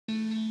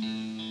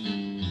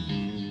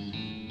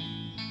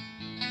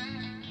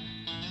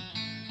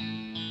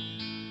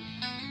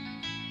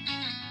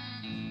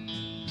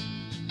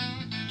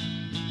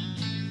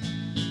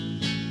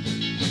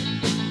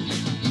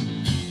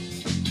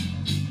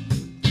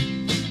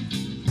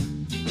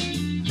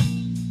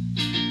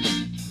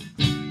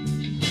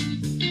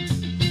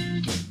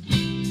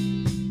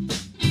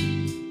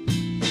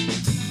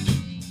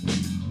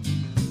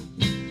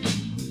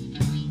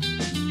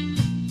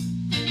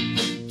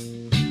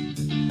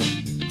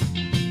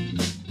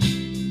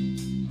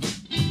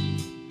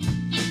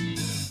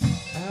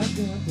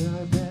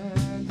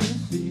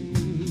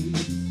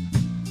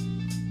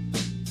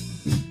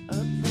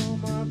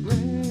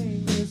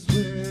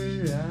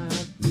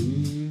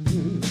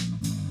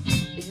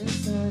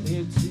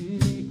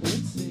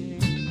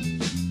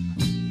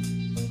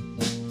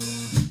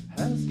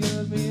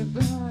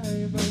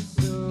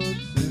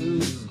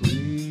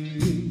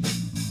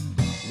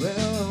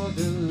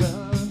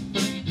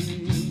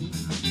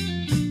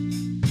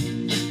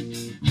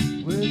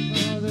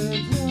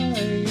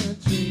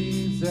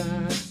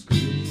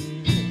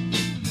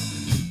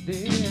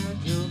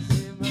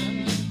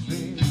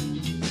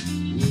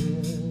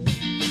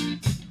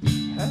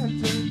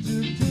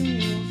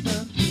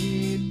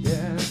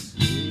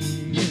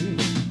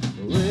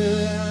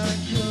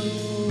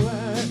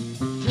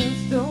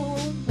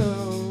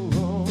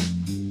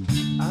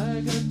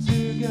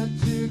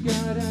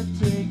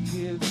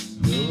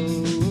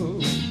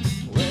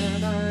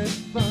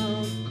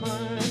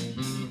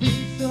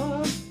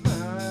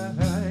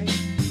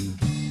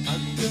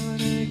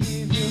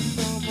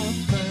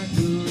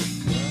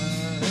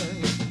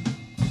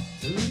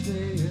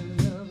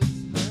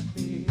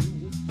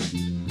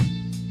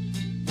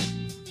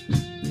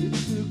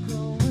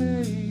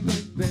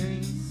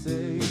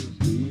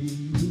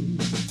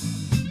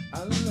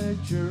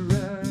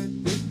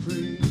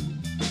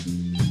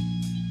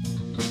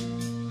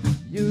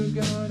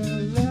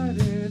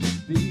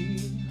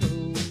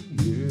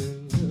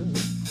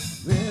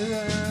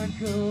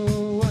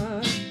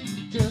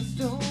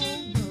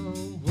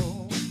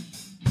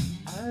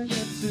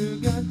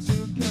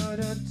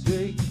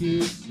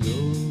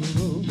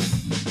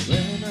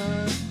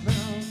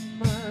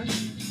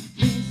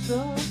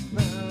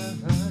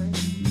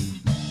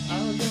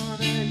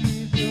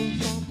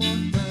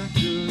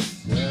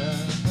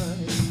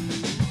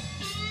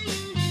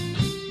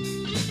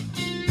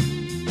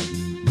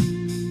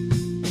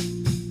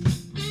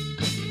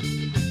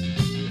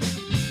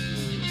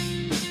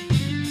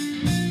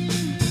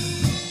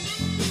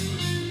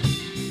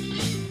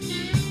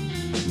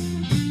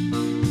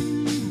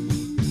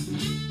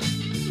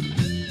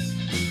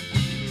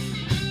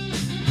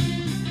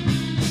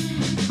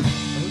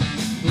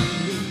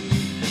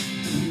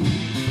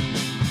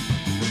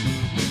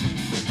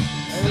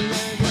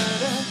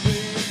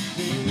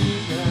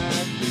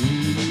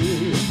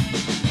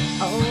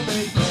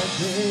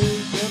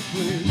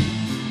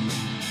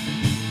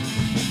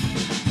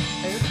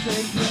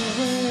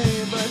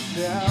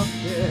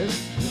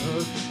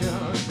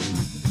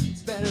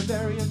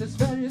very and it's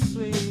very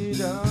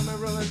sweet. On a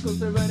roller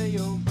coaster riding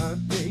on my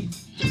feet.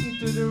 Take me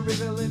to the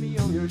river, let me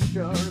on your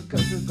shore.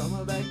 Cause you're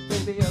coming back,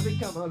 baby, I'll be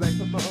coming back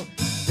for more.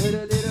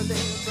 Little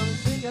things from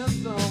sing a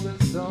song. The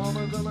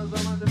summer,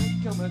 to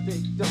become a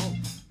ding dong.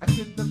 I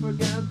couldn't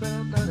forget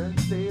the night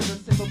and day. The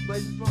simple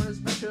place is more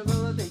special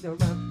than the day the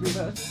round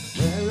river.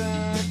 Where I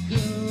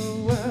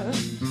go,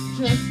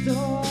 just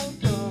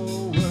don't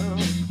know.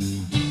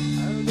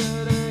 I'm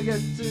gonna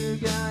get to,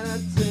 gotta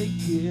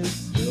take it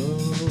slow.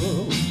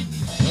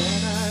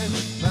 When I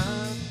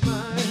find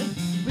my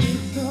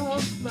peace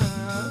of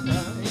mind,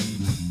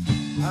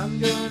 I'm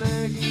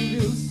gonna give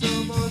you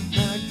some of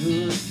my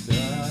good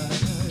side.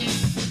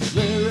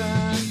 Where I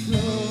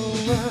go,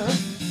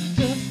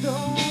 just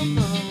don't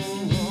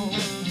know.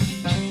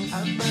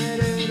 I made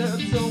it up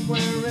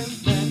somewhere in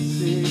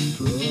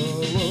Mexico.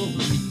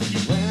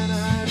 When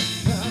I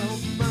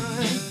found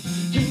my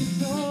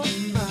peace of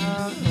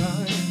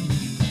mind,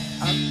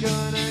 I'm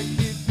gonna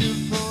give you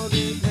for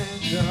the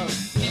end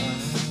of time.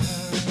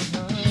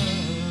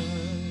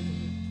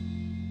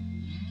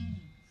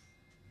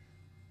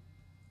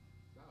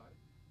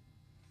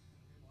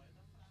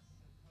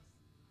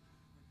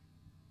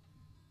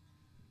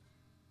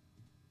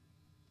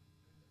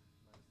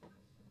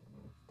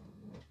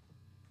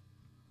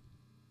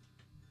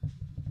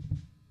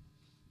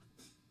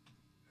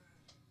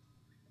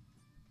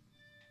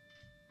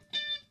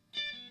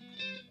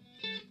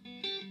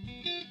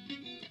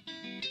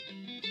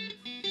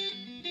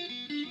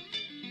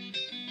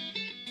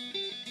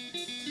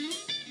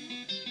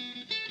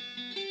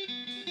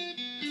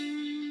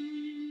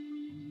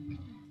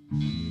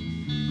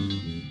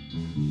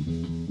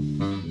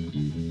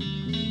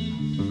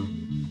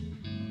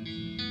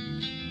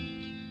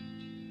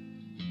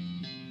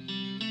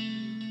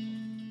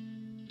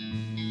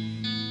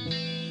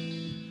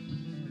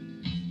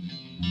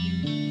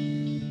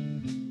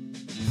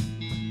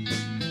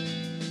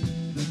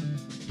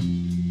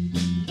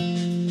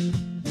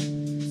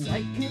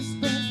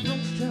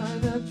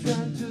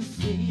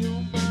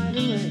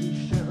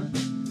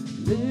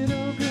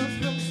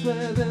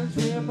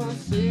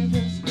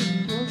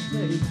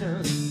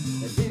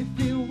 And if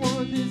you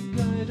want this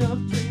kind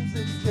of dreams,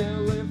 it's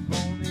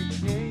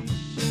Californication.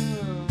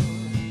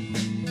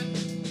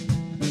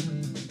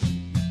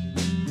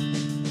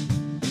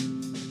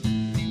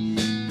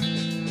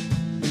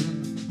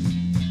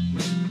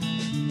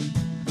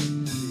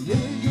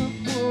 Yeah,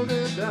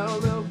 bordered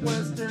out of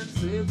western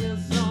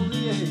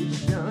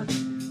civilization.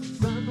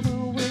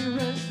 Somewhere where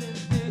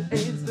residents the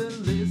AIDS, the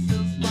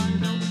listens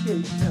final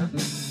occasion.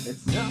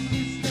 It's not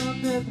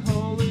discounted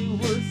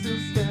Hollywood, still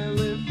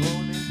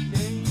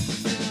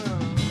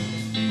Californication.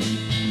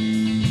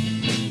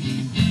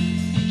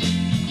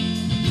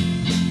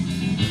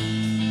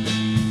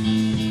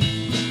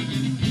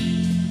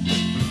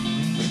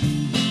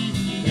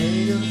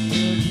 They don't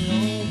search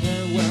over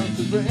well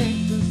to break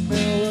the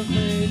spell of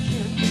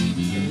nature.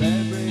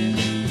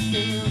 Celebrating the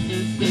skills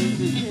is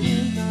busy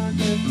in our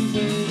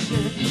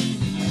cultivation.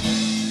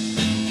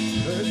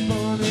 First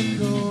born and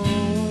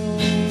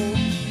cold,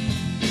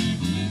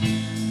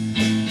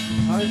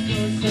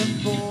 hardcore and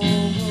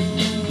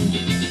forward.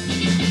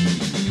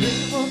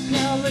 Dream of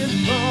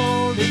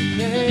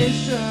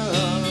Californication.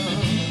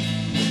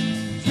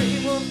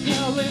 Dream of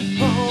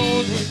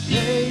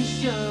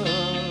Californication.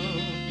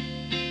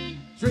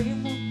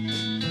 Dream of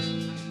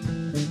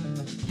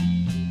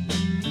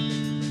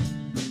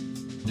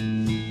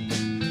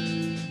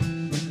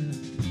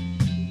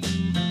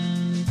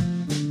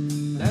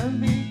let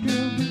me go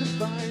with the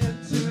fire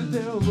to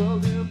their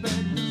world of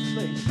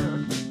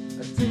legislation.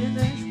 A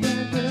teenage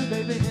brother,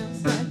 baby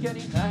inside,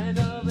 getting tired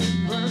of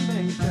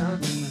information.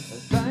 A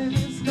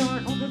diving star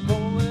on the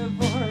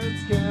boulevard,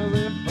 it's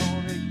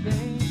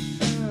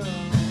Californication.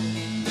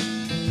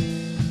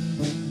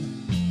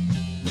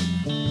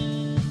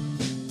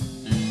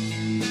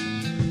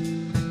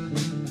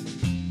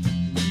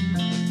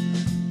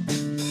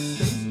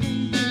 Space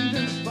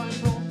invaders,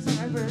 viral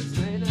tigers,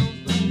 radio's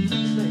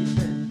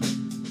legislation.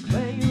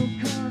 Play your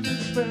card,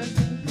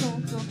 expressing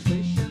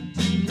contemplation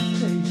to the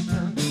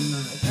station.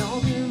 And all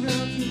the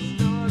rounds is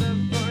not a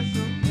farce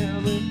of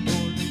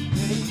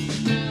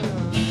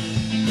Californication.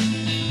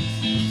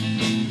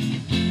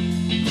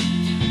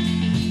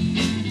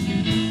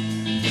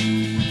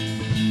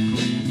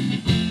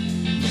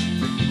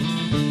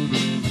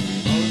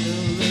 All the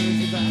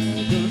lazy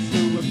battles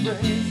who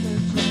embrace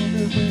and throw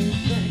the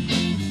racing.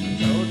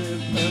 Control the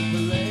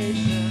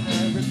population,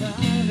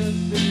 everybody's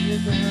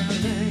being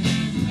burning.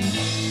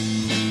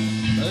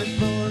 First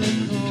born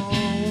and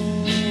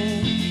cold,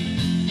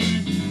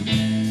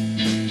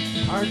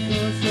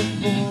 hardcore and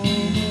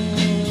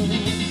forward.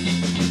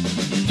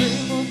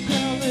 Dream of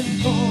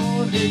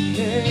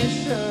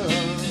Californication.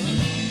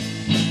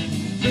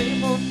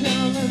 Dream of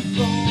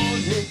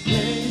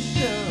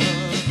Californication.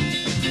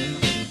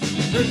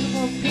 Dream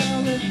of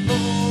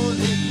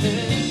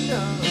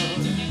Californication.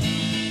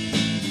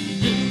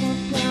 Dream of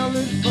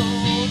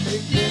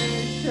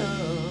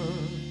Californication.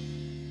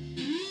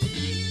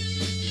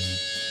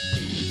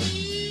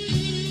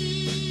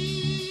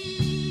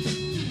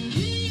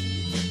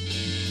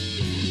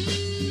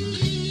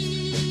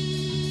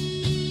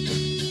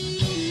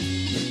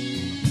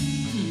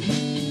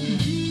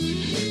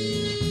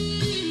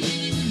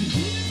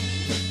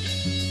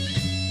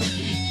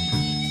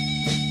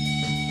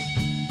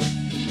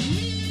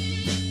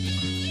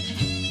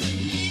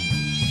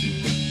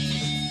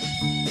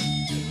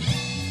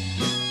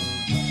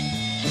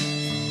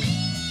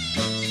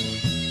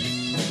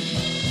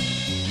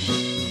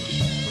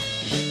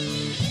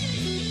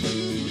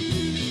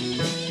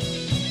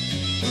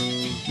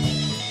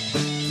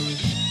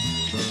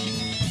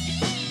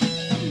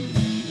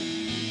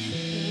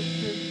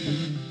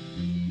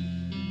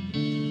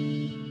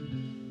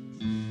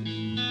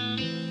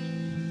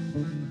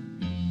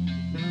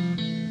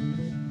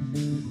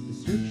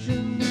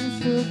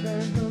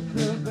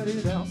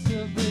 without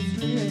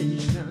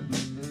self-creation.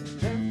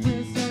 That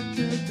present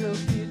to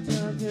guilty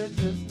target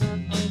just not on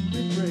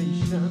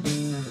vibration.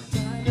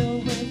 Tidal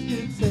waves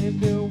could save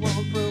the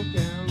world from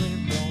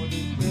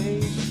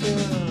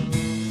Californication.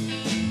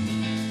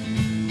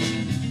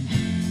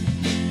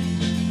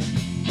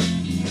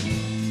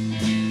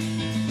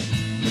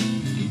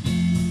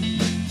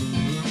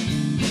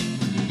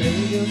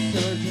 Radio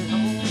surgeon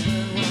over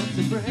wants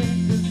to break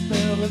the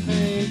spell of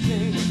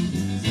aging.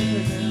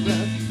 Sicker than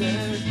rust,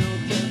 there's no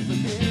chance for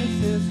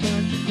this is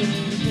not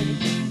changing.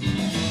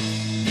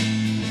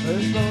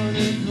 First born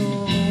at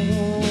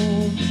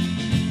home,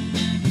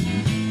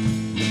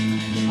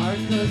 our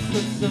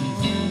custom song.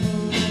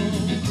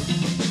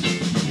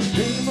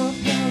 Dream of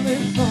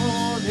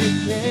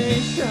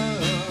Californication.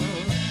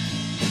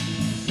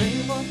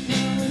 Dream of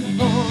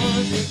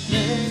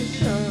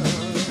Californication.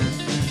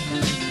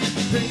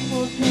 Dream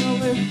of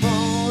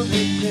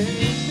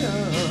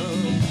Californication.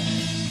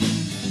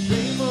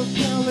 Dream of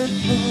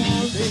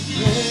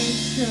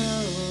Californication.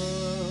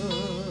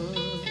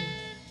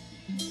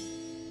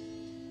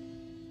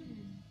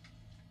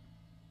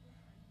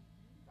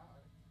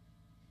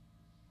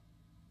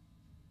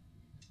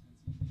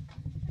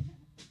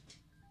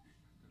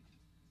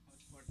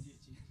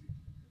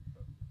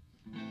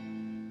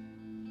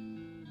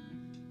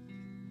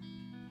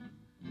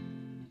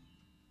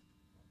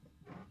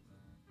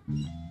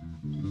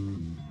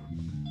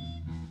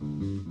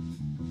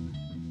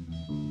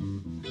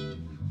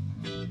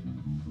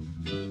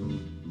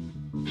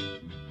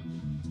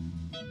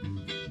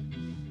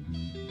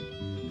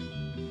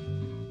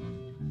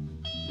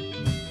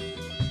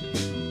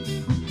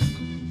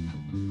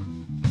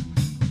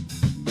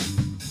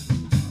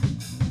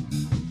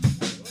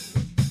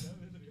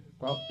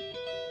 Well.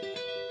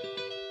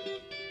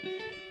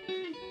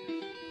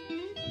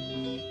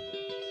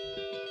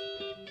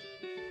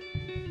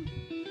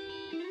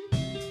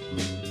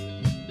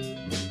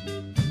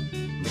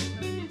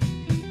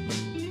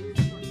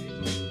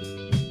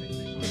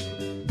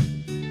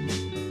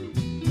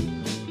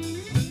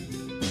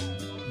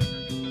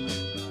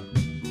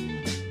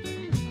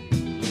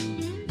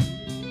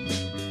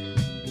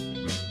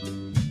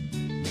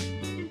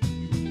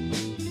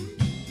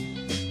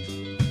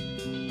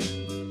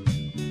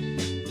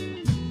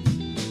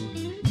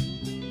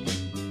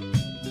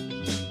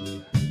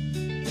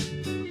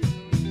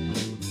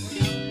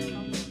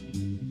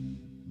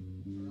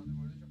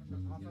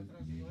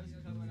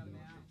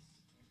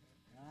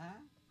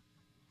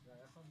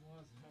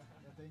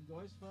 Tem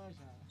dois fãs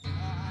já.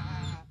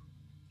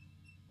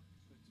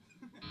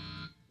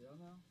 Eu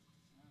não.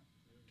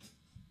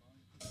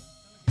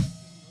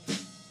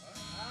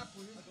 Ah,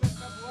 por isso que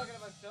acabou a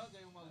gravação,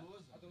 tem uma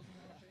luz. Não, não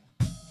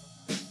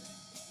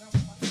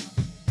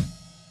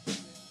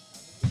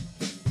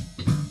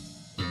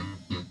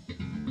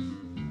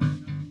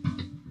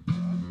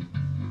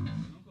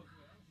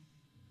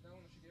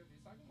cheguei a ver.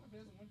 Sabe uma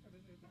vez, muita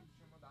vez no YouTube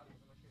tinha mandado,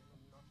 mas eu não cheguei,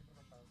 não achei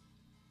pra baixar.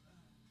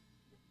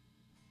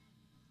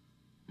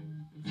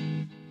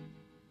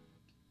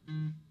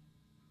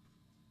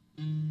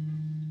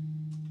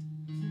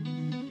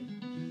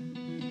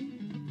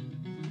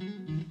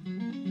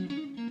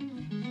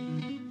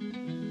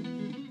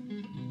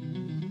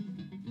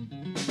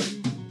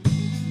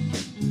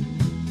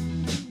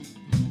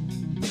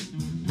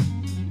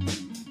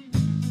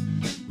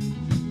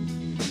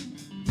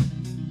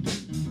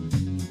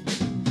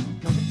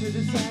 To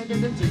decide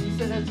that the things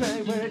that I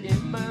try were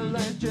in my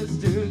life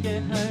just to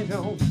get high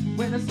home.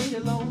 When I see a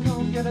long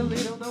home, get a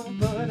little known,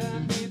 but I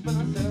need for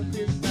myself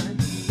this time.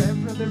 Step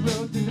from the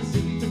road to the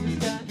sea to the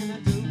sky, and I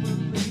do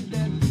believe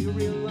that we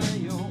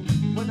rely on.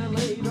 When I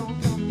lay it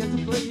on, come get to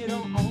play it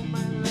on all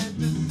my life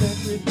to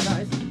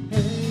sacrifice.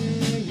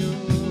 Hey yo,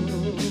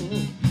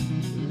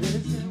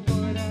 listen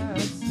what I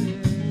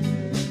say.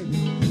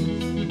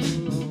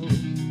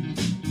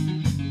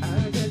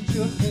 I got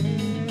your hand.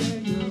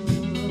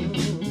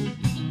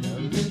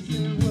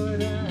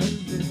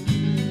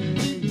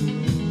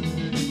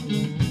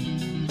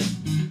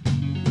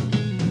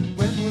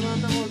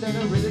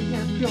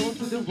 Go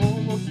to the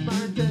wall of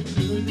smart and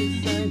to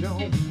decide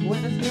on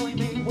when it's killing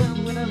me,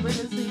 when I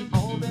really see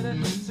all that I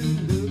need to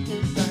look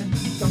inside.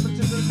 Coming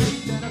to the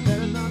place that I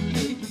better not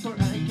be before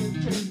I can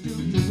change to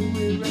do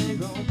it right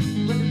on.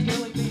 When it's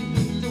killing me,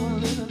 do I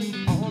literally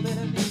all that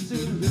I need to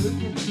look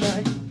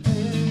inside.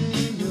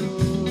 Hey yo,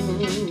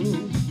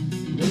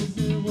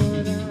 listen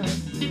what I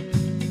say.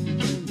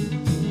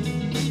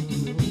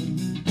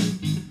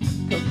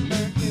 Come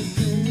back and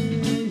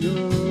say yo,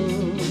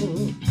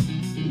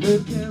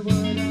 look at what I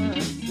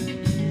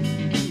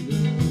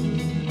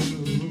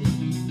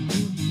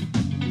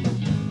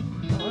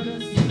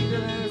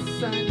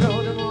I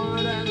know the more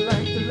I'd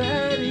like to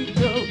let it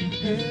go.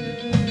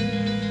 Hey,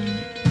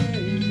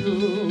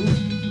 yo,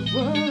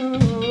 whoa.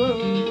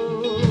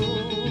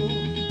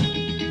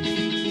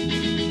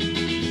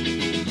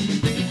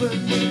 People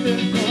think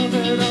they're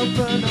covered up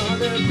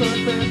another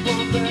convent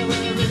from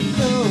where it's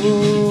so.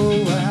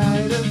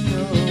 I don't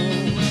know.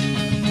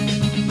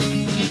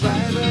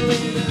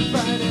 Finally, the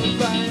final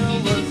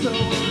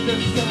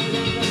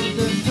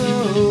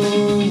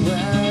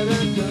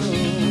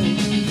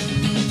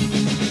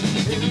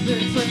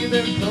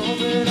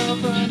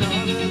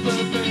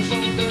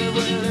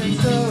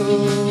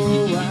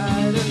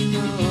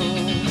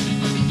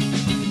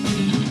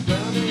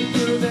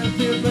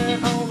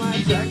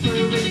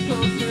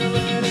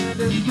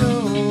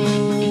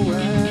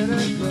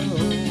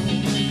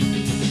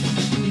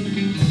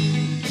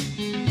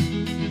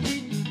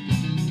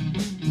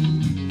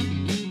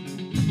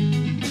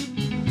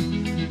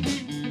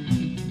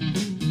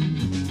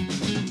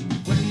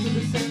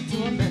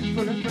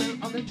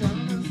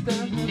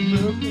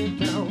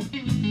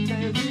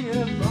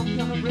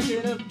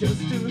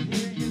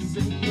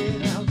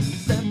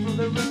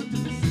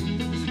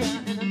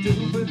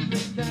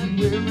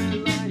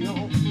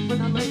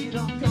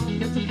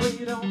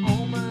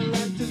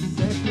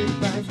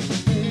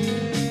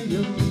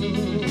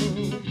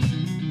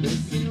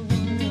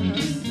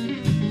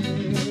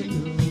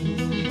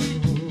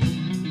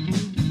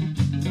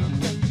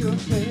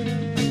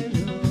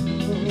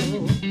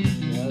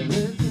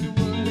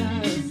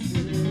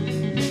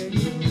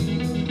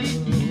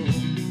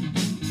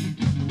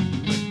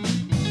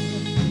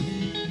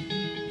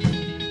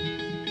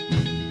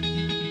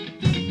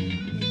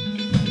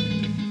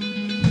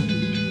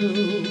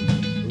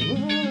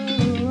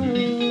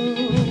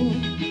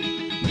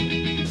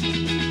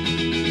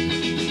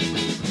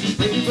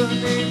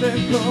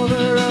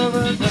Corner of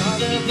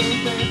another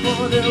birthday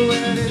for the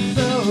wedding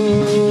so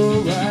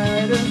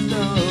white as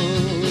snow.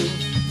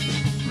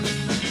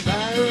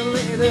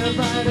 Violently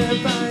divided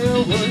by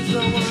your words,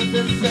 no one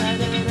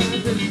decided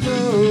and just go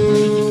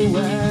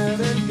where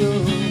to go.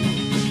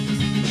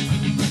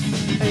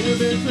 In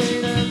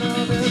between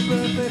another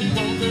perfect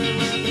wonder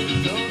when it's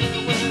golden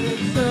when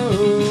it's so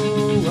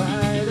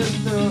white as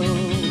snow.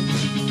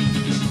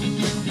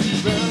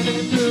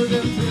 Running through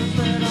the fields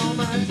that all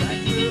my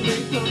tracks will be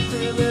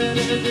concealed and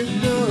just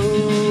know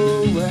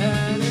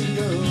where to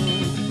go.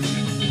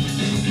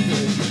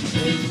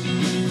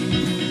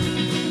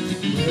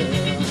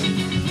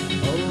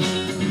 Oh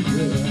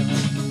yeah.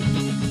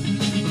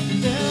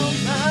 Tell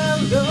my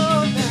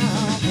Lord now.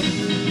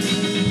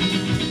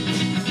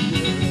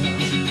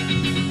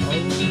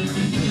 Oh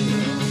yeah.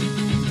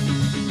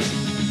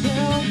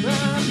 Tell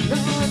my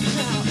Lord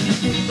now.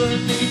 Deep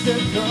beneath the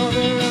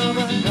cover of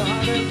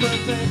another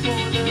birthday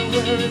corner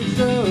where it's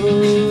so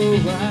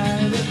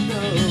white as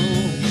snow.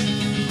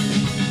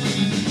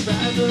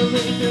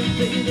 Finally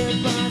defeated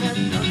by that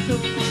not so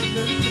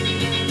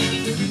undefeated and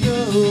just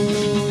know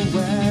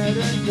where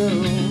to go.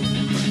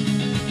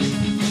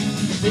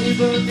 Deep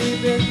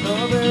beneath the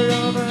cover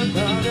of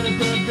another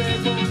perfect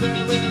wonder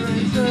where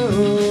it's so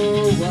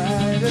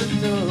white as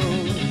snow.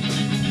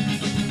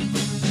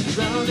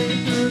 Rounding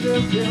through the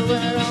field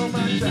where all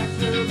my tracks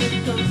will be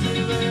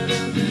concealed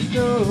and just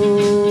know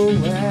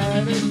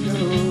where to go.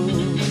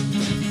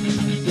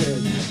 I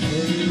said,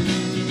 hey,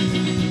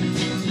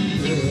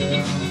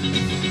 yeah.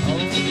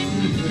 Oh yeah.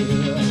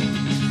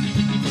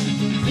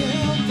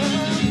 Tell my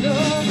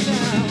Lord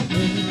now.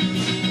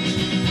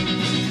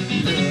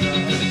 Yeah.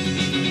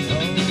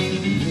 Oh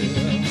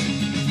yeah.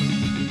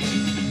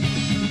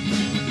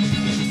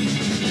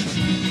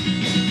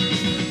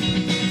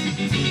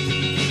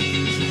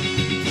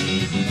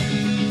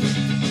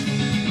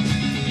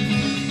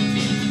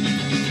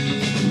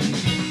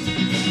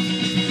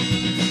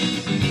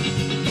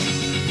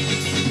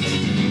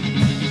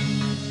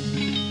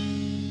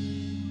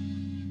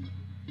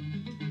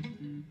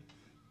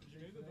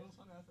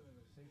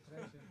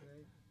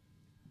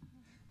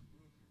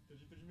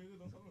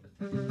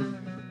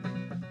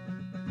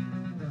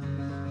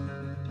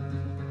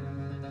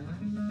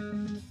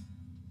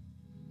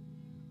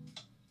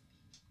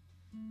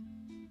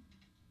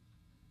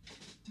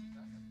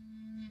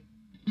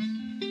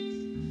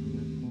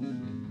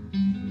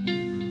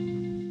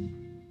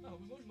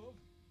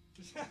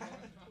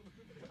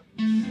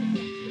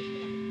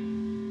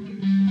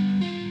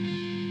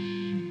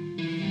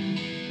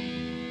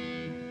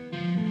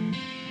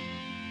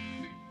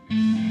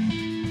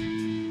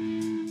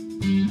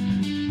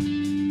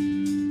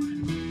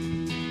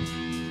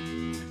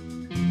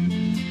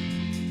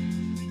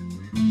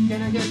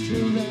 Can I get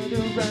you ready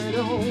to ride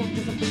on?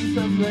 Just a piece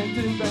of bread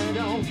to bed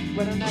on.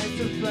 When a night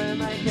to fly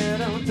my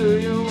cat on. Do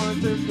you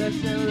want to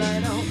flash and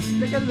light on?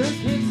 Take a look,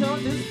 it's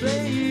on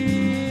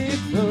display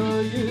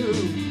for you.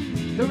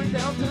 Going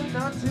down to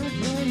not to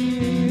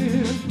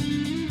dream.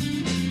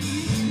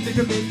 Take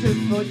a picture,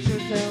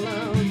 fortune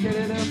teller. Get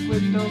it up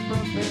with no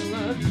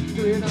propeller.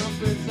 Do it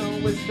off with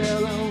song with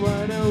Stella.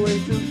 Right away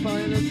to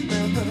find a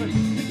smeller.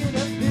 Pick it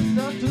up, it's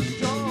not too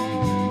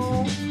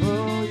strong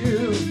for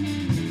you.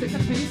 Take a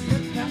piece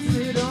and pass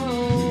it on.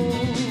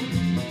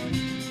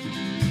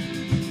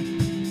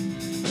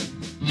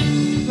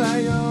 Fly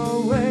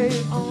away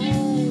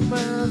on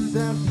my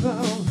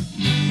Zephyr.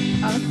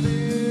 I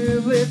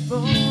feel it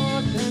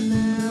more than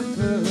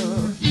ever.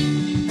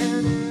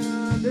 And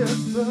in this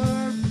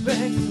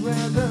perfect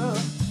weather,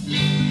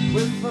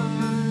 we'll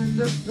find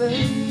a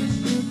place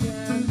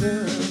together.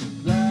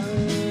 Fly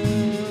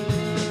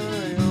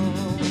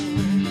on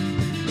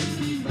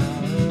my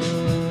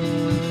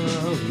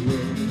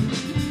way.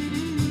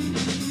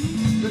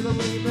 There's a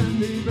wave and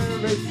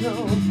liberator.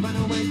 Find a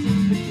way to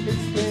be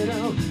instead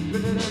of.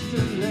 Bring it up to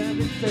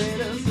levitate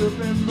us.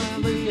 Super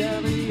friendly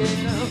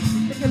aviator.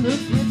 Take a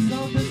look, it's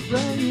on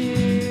display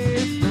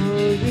for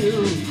you.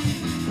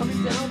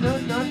 Coming down the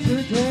not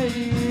today.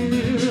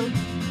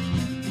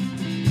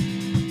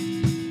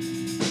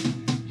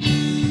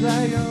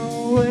 Fly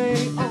away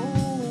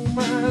on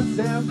my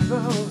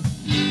Zephyr.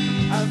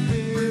 I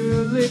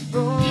feel it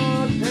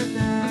more than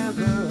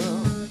ever.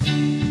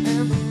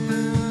 And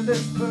in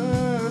this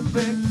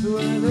perfect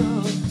weather,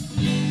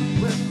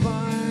 we'll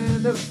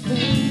find a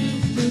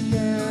place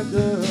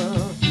together.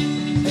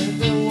 And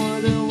the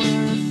water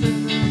where I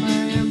send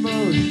my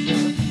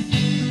emotions,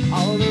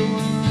 all the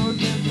world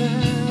can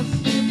pass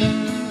me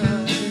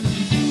by.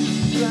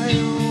 Fly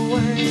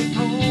away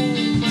on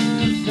my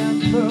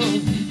Zephyr,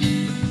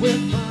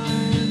 we'll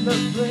find a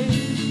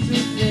place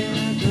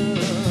together.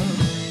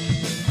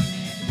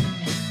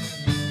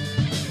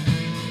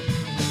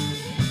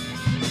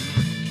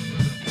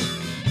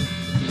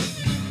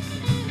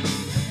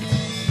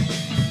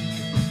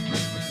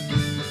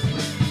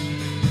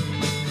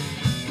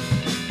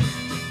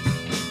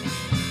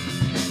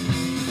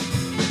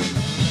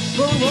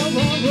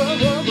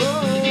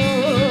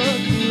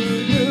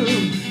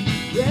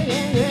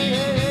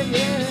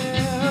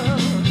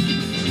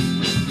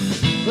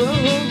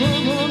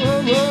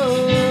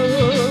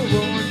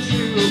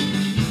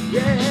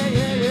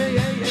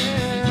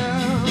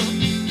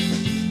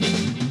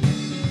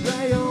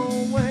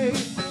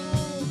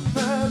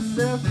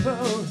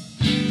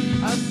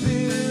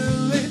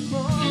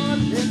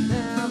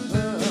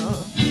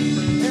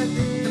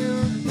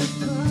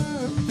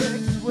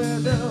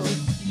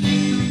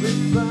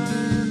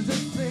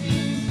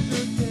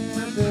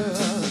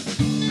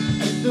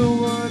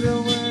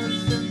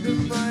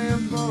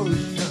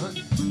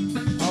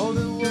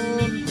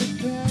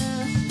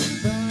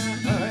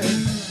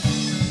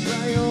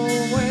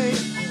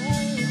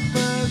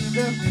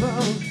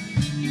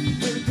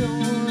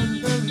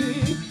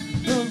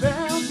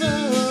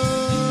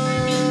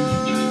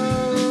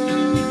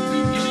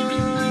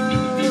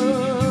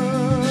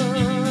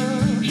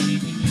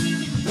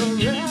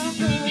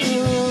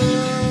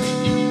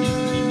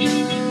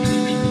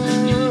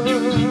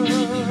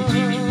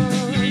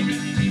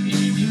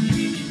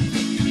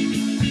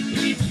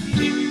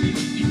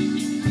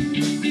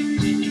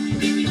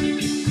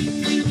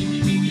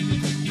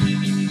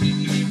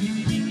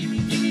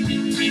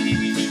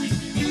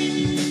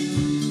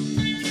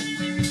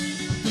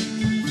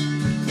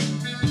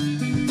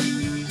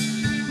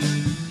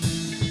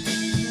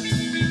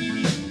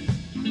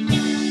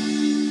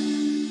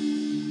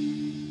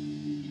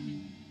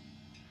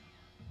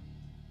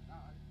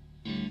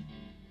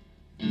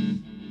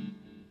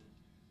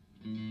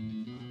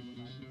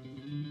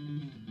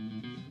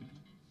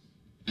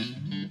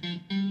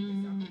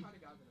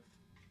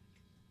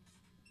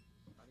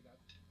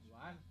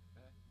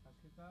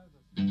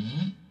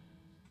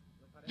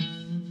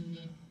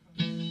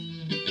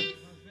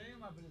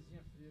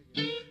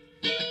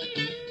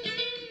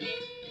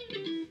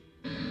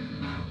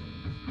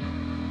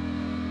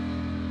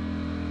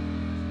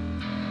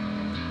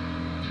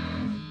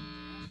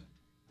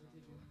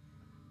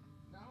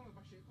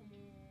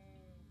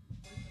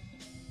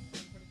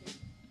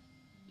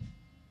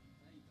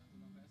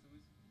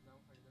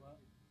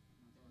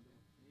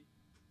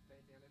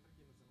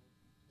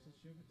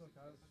 Tinha que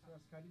tocar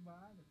as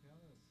carimbadas,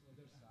 aquelas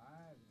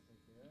underside, não sei o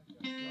que.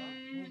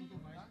 Tudo do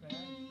mais perto.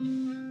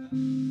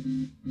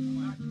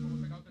 Eu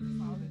vou pegar o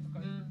pedestal e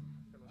tocar ele.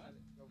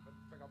 Eu vou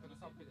pegar o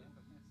pedestal pra ele.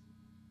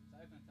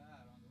 Sabe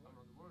cantar Around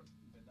the World?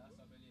 Um pedaço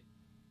só pra ele.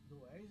 Do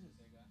Oasis?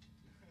 Pegar.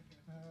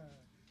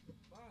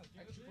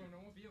 É que tipo, eu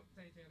não ouvi.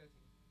 Tem a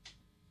letra.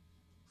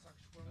 Só que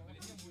tipo, eu não ouvi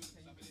muito. Só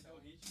pra ele ter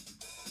o ritmo.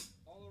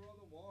 All around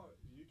the world,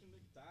 you can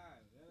make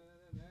time.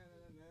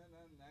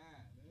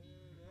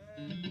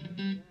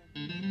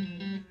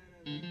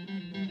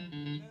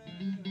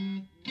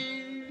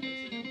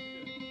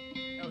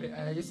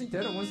 É isso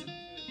inteiro a música.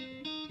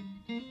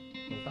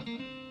 Então tá.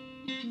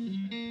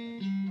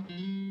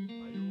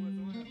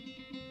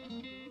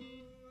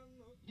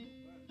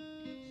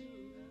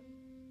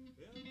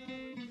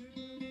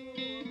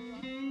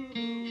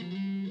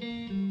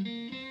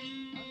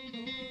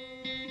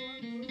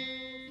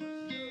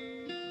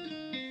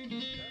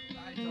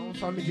 Então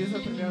só me diz a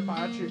primeira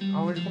parte,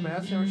 aonde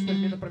começa e aonde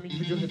termina pra mim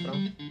dividir o refrão.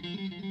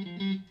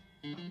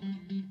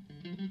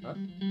 Hã?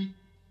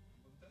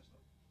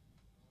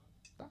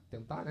 Tá,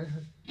 tentar, né?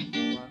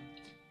 Vamos lá.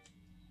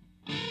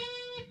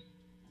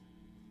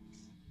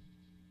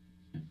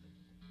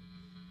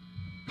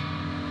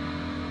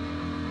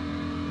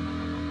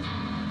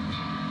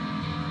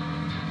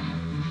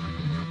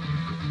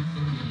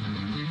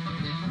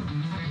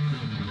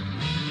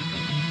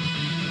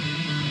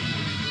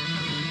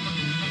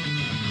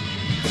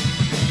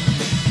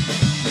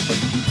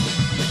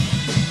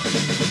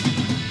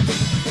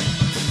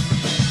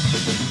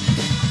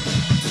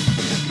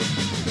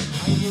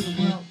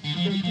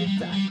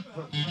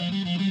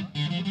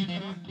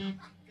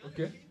 O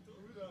quê?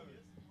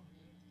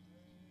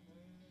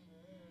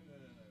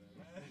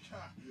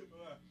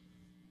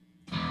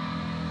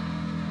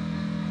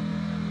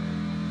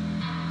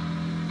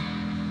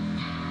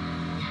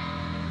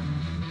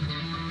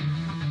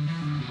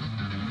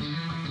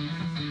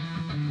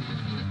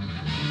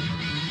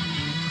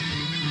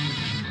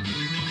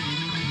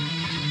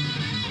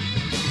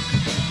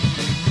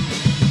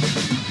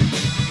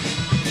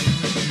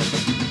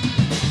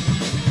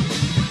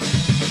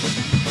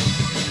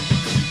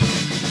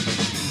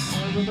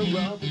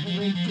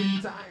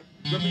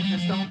 Rubbing the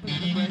stomp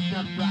and the break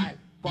up right.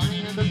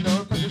 Falling in the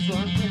door for this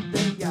one thing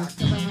they got.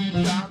 Cause I'm in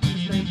the dark and the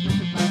stage with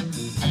the back.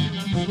 I can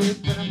not sweet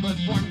but I'm but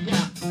one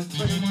yeah.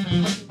 But you wanna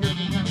fucking girl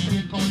to come to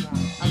your corner.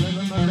 I live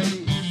in my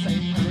lady,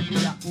 saying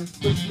Olivia.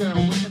 Good girl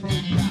with an A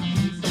yeah.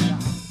 Please say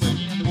that.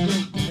 Working on the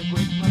group and it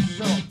breaks my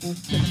soul.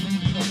 Taking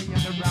me coming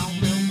and around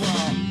the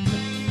world.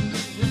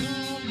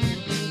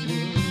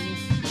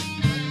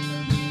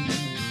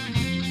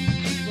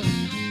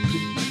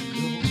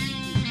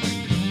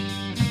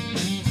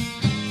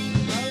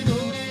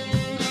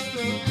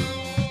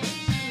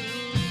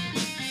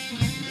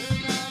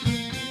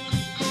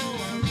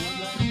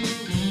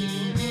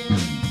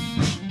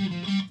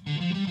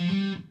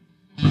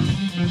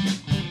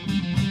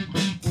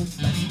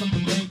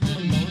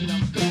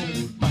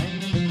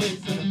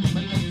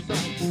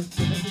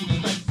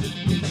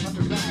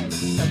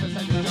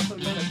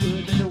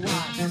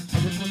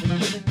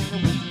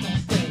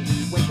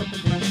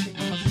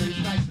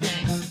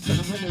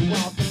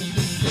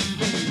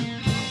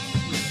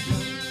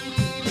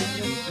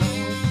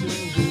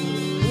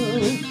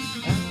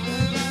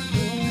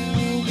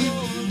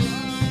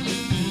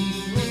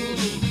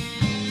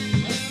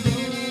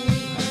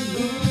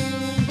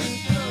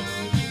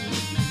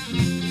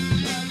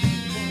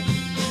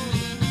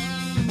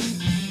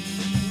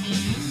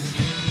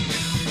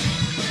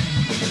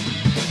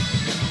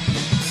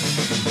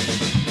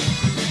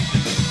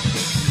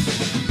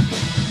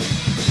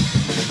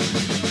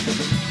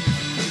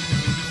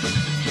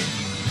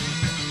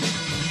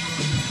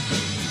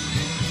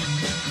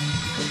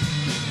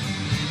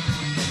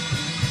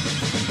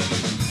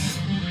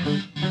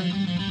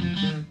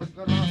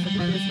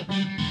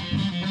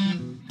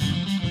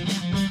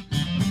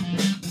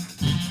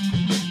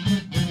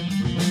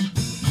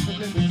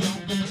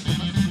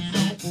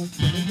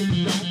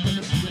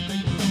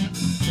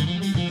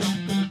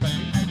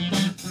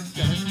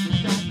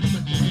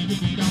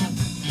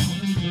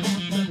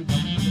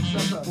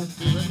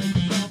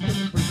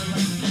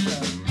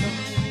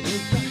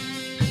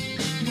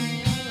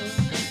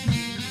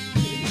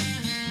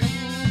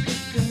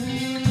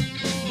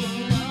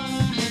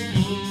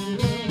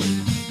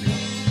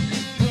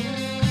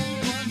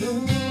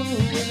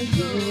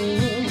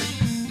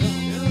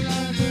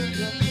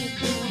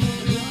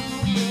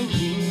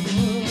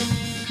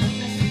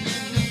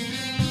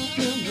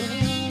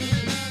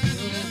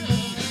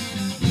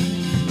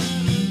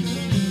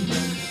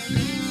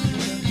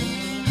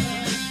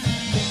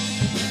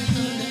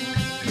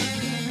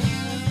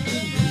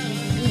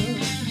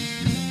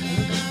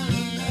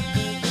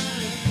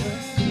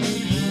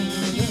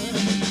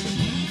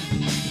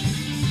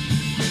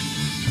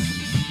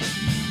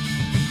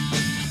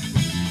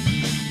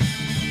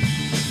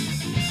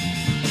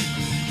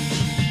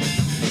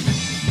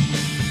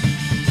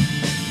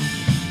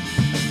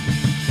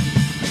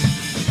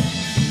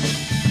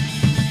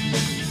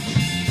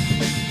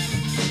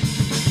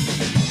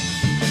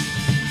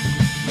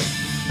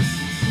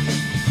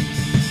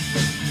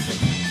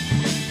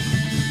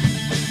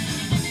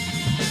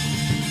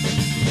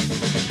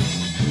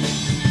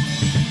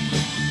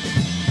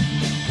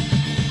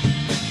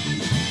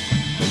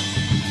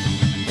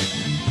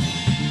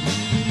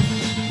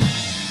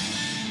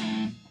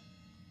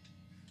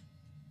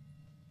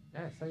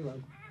 Sai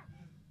logo.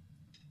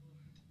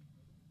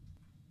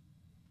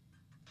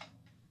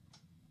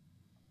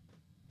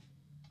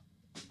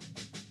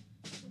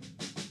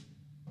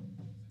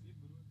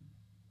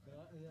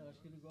 Eu acho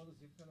que ele igual do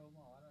Zephyr era 1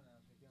 hora, né?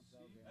 Achei que ia entrar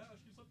alguém. É,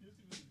 acho que só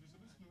isso,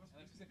 esse negócio.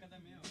 Ela precisa cada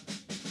meia hora.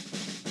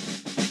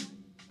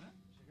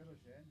 Achei que era o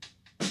gênio.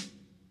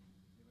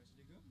 Ele vai te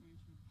ligar,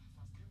 realmente.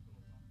 Faz tempo que eu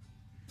não falo.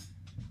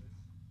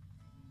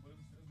 Foi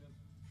uns 3 meses.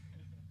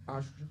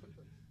 Acho que já foi.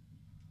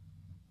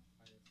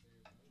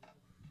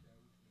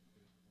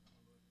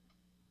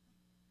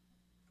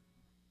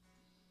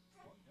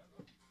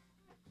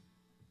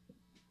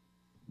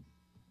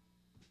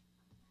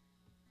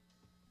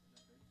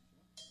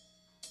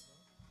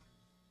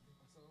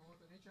 Essa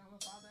outra nem tinha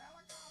lançado